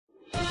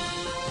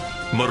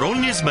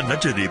Moroney's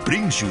menagerie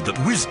brings you the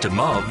wisdom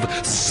of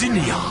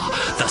Zinnia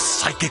the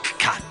Psychic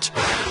Cat.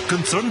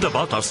 Concerned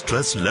about our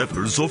stress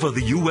levels over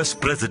the U.S.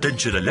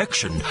 presidential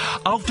election,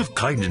 out of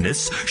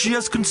kindness, she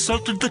has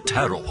consulted the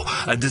tarot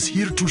and is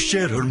here to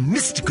share her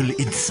mystical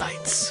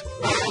insights.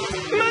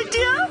 My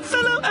dear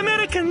fellow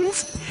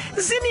Americans,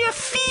 Zinnia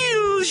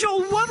feels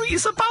your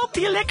worries about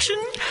the election,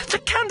 the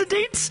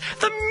candidates,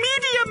 the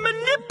media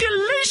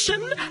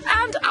manipulation,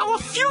 and our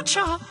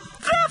future.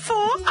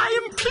 Therefore, I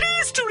am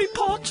pleased to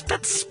report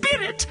that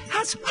Spirit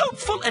has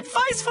hopeful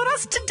advice for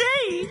us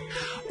today.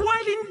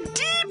 While in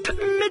deep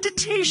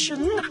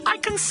meditation, I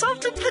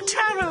consulted the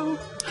tarot.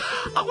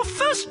 Our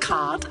first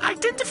card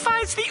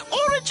identifies the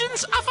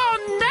origins of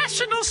our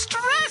national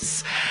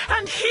stress.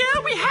 And here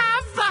we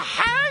have the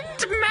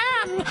Hanged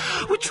Man,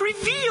 which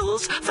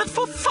reveals that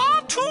for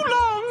far too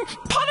long,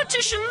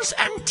 politicians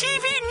and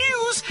TV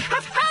news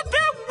have had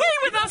their way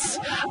with us.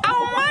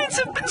 Our minds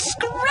have been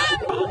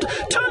scrambled,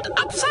 turned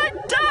upside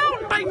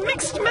down by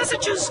mixed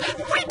messages.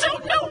 We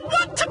don't know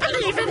what to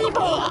believe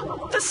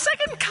anymore. The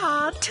second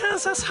card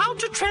tells us how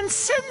to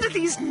transcend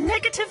these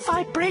negative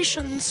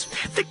vibrations.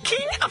 The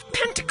King of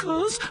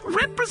Pentacles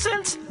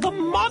represents the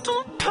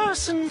model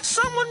person,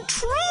 someone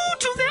true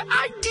to their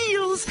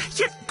ideals,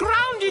 yet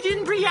grounded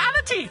in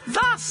reality.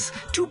 Thus,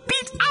 to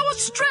beat our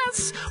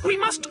stress, we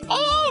must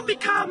all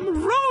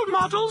become role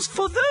models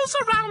for those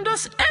around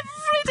us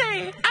every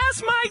day.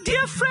 As my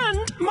dear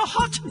friend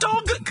Mahat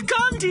Dog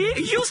Gandhi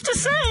used to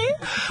say,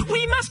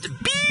 we must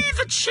be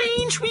the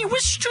change we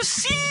wish to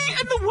see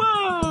in the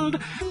world.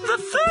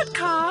 The third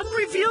card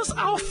reveals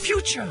our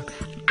future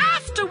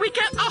after we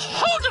get a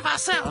hold of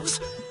ourselves.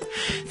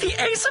 The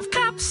Ace of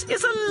Cups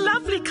is a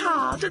lovely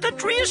card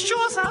that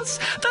reassures us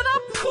that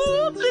our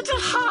poor little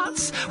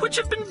hearts, which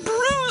have been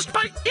bruised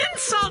by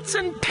insults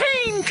and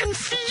pain,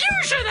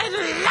 confusion and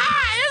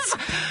lies,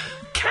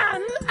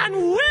 can and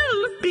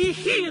will be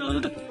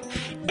healed.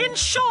 In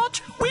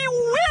short, we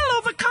will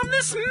overcome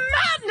this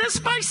madness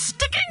by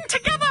sticking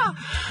together.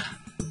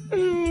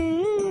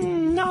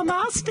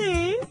 Namaste.